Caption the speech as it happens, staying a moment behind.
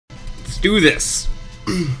do this.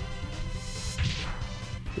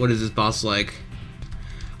 What is this boss like?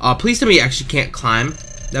 Please tell me you actually can't climb.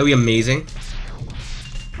 That would be amazing.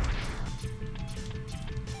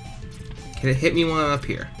 Can it hit me while I'm up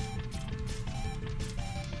here?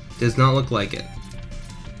 Does not look like it.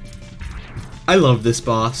 I love this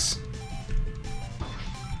boss.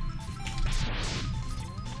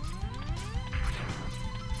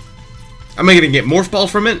 Am I gonna get morph ball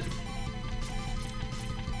from it?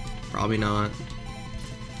 Probably not.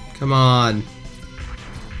 Come on.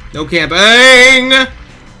 No camping!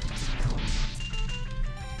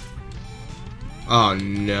 Oh,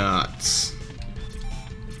 nuts.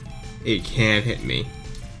 It can't hit me.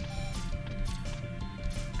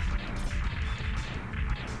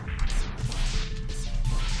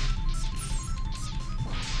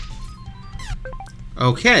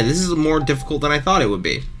 Okay, this is more difficult than I thought it would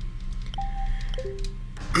be.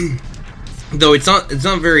 Though it's not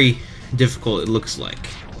very difficult, it looks like.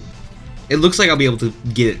 It looks like I'll be able to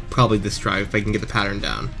get it probably this try if I can get the pattern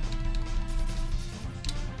down.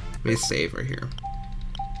 Let me save right here.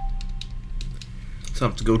 So I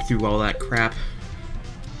have to go through all that crap.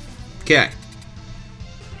 Okay.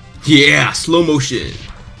 Yeah, slow motion.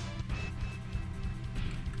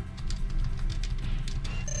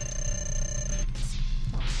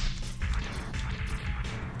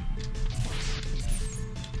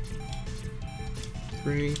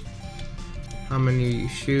 Three. How many you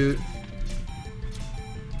shoot?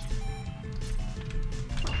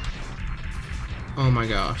 Oh my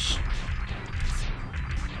gosh.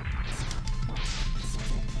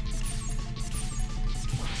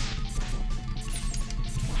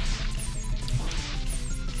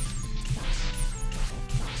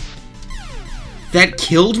 That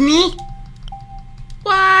killed me?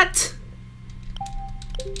 What?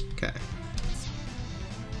 Okay.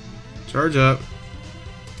 Charge up.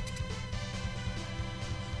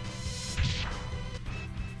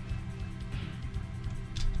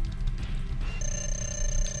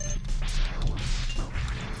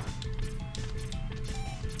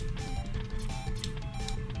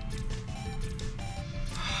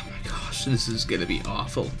 This is gonna be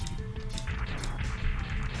awful.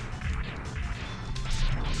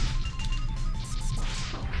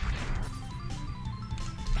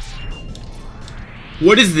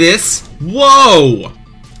 What is this? Whoa! Oh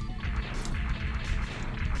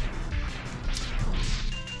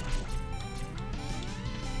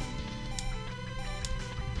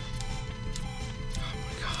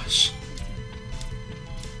my gosh.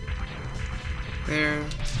 There.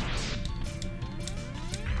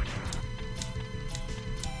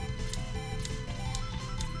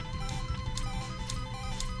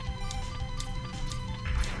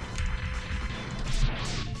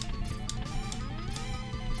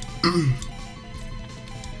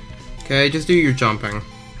 Okay, just do your jumping.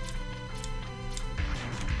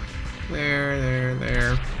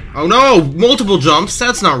 There. Oh no! Multiple jumps?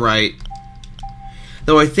 That's not right.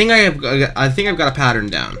 Though I think I've got a pattern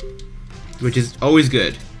down, which is always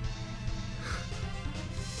good.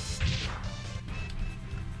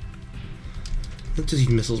 Let's just use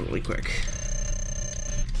missiles really quick.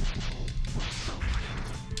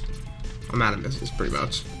 I'm out of missiles, pretty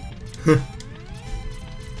much.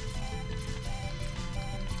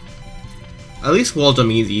 At least wall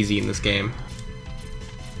jumping is easy in this game.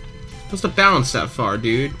 Supposed to bounce that far,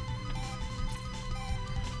 dude.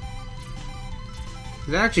 Is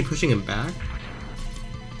that actually pushing him back?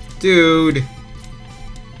 Dude.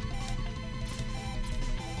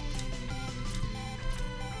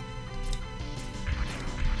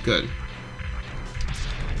 Good.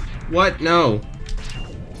 What? No.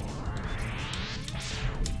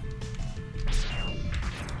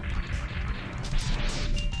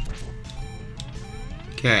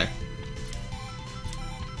 Okay.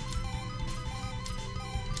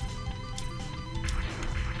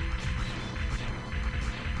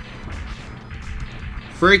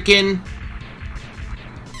 Freaking.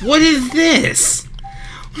 What is this?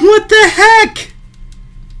 What the heck?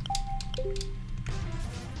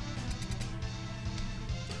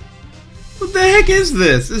 What the heck is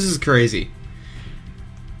this? This is crazy.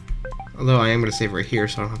 Although I am going to save right here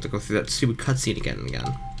so I don't have to go through that stupid cutscene again and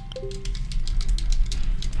again.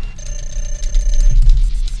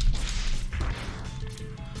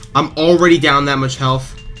 I'm already down that much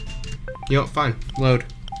health. You know what? Fine. Load.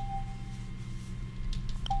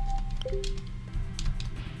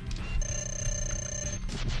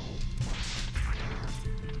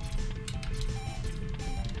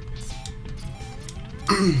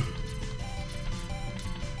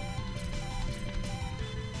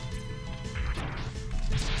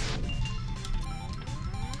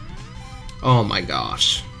 Oh my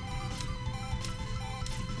gosh.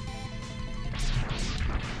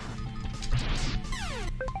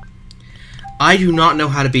 I do not know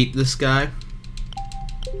how to beat this guy.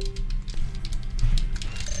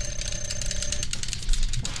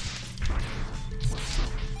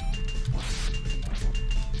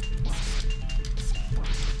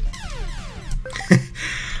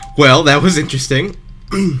 Well, that was interesting.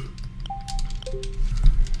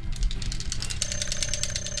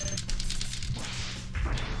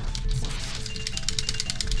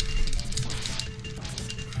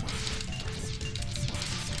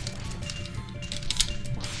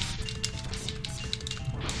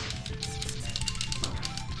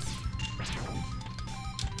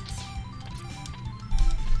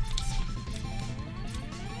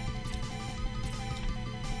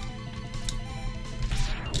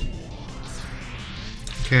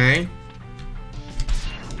 Okay.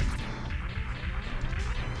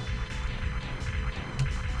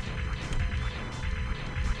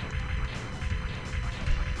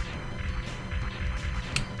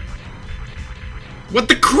 What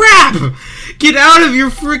the crap? Get out of your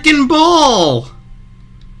freaking ball!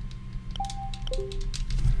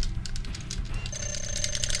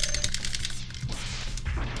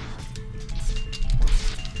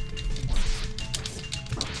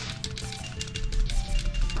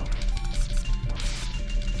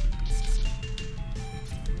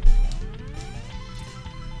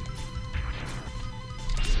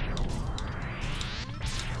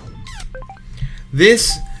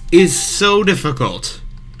 This is so difficult.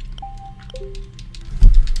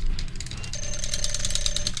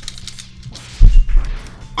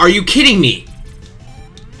 Are you kidding me?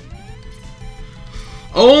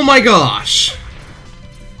 Oh my gosh.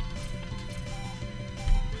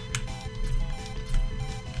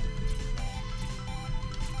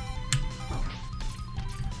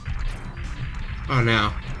 Oh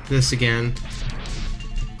no, this again.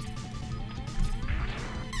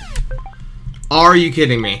 Are you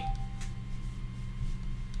kidding me?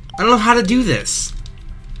 I don't know how to do this.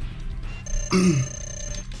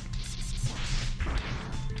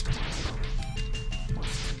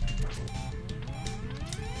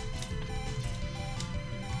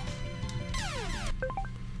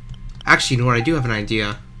 Actually, you know what? I do have an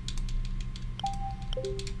idea.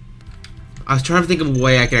 I was trying to think of a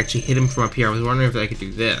way I could actually hit him from up here. I was wondering if I could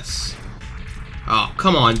do this. Oh,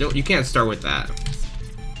 come on. You can't start with that.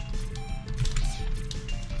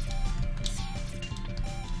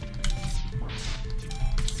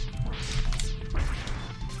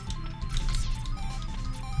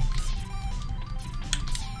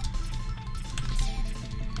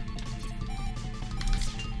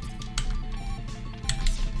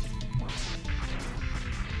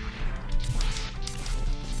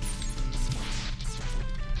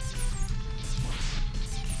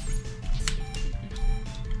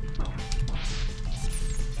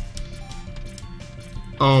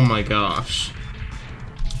 Oh my gosh.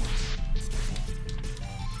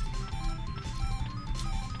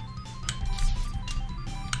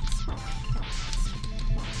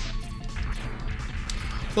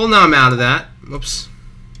 Well, now I'm out of that. Whoops.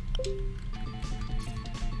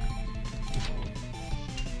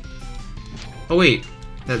 Oh wait,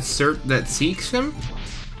 that seeks him?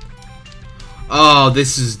 Oh,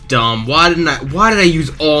 this is dumb. Why did I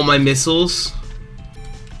use all my missiles?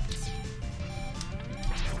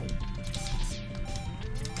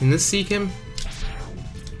 Can this seek him?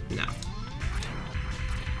 No.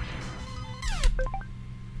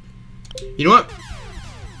 You know what?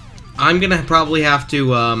 I'm gonna probably have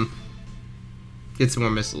to get some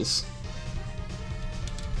more missiles.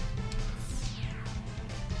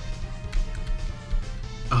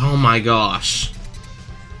 Oh my gosh.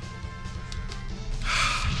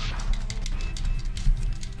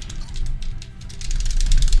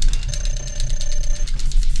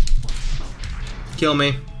 Kill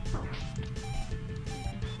me.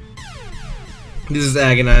 This is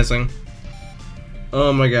agonizing.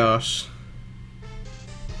 Oh my gosh.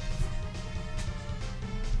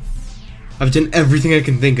 I've done everything I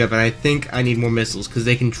can think of, and I think I need more missiles, because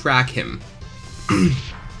they can track him. You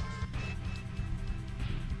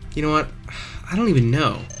know what? I don't even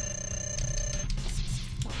know.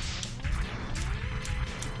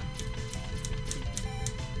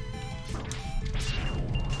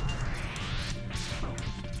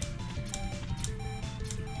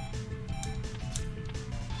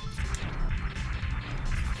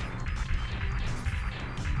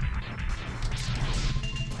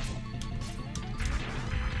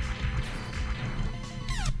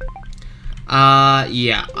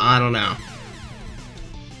 Yeah, I don't know.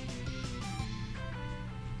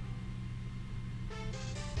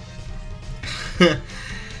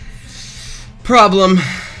 Problem.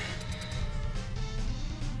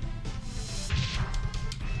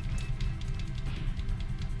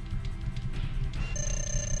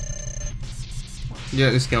 Yeah,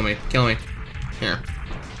 just kill me. Kill me. Here.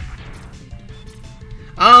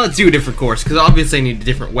 Let's do a different course, because obviously I need a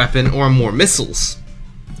different weapon or more missiles.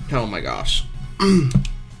 Oh my gosh.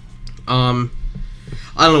 I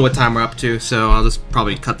don't know what time we're up to, so I'll just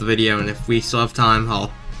probably cut the video, and if we still have time,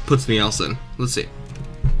 I'll put something else in. Let's see.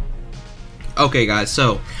 Okay, guys,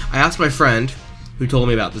 so I asked my friend who told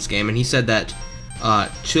me about this game, and he said that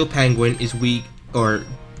Chill Penguin is weak, or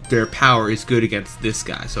their power is good against this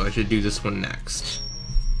guy, so I should do this one next.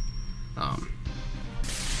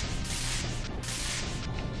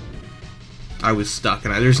 I was stuck,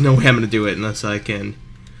 and there's no way I'm going to do it unless I can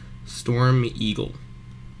Storm Eagle.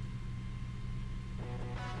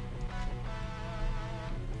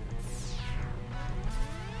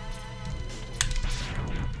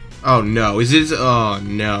 Oh no, is it? Oh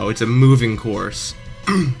no, it's a moving course.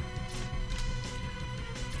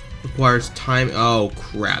 Requires time. Oh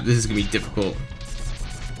crap, this is gonna be difficult.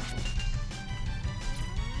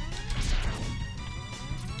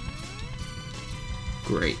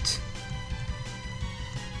 Great.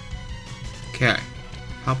 Okay,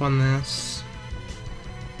 hop on this.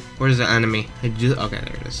 Where's the enemy? Okay,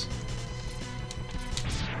 there it is.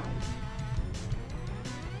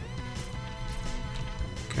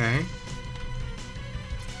 Okay.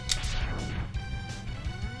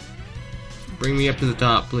 Bring me up to the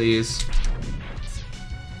top, please.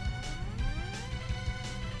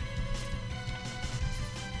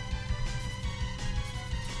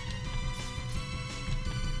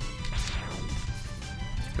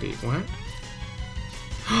 Wait, what?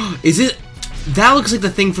 Is it? That looks like the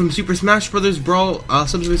thing from Super Smash Bros. Brawl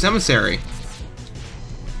Subspace Emissary.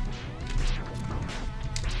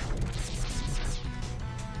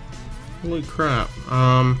 Holy crap.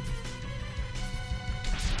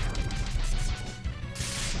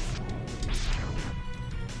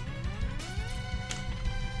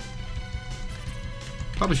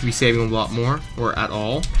 Probably should be saving a lot more, or at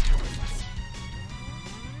all.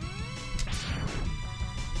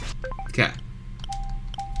 Okay.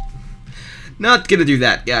 Not gonna do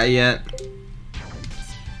that guy yet.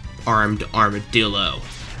 Armed armadillo.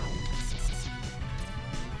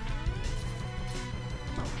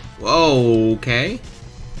 Whoa, okay.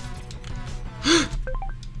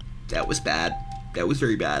 That was bad. That was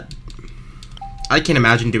very bad. I can't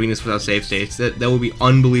imagine doing this without save states. That would be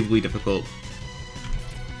unbelievably difficult.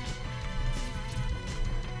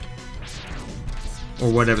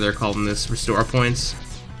 Or whatever they're called in this, restore points.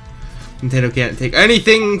 Nintendo can't take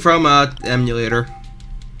anything from an emulator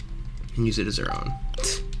and use it as their own.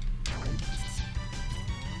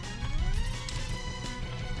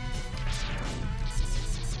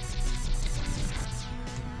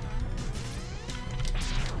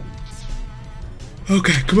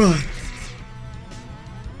 Okay, come on.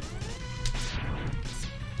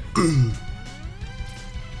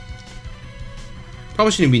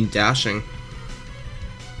 Probably shouldn't have been dashing.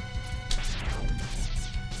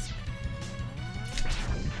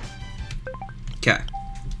 Okay,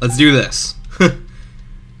 let's do this.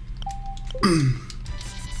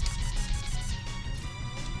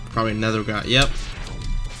 Probably another guy. Yep.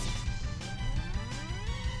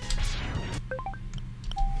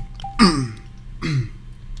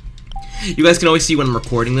 You guys can always see when I'm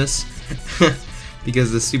recording this because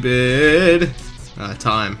of the stupid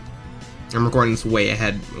time. I'm recording this way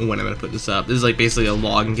ahead when I'm gonna put this up. This is like basically a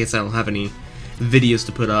log in case I don't have any videos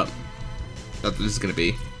to put up. That's what this is gonna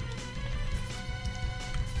be.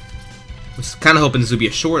 I was kind of hoping this would be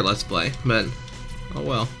a short Let's Play, but oh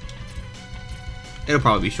well. It'll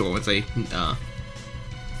probably be short once I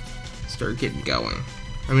start getting going.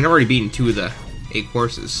 I mean, I've already beaten 2 of the 8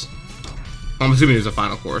 courses. I'm assuming there's a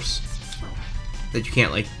final course that you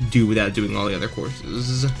can't like do without doing all the other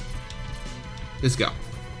courses. Let's go.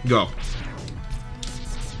 Go.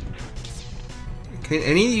 Can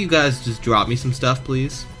any of you guys just drop me some stuff,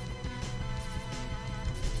 please?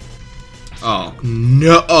 Oh,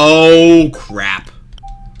 no. Oh, crap.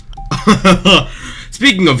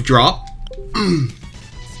 Speaking of drop.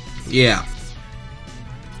 Yeah.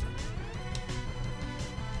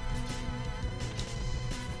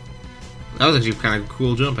 That was actually kind of a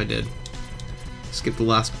cool jump I did. Skip the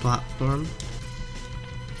last platform.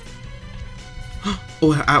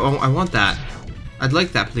 Oh, I want that. I'd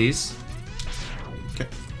like that, please. Okay.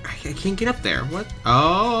 I can't get up there. What?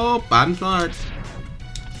 Oh, I'm smart.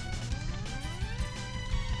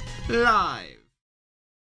 Live.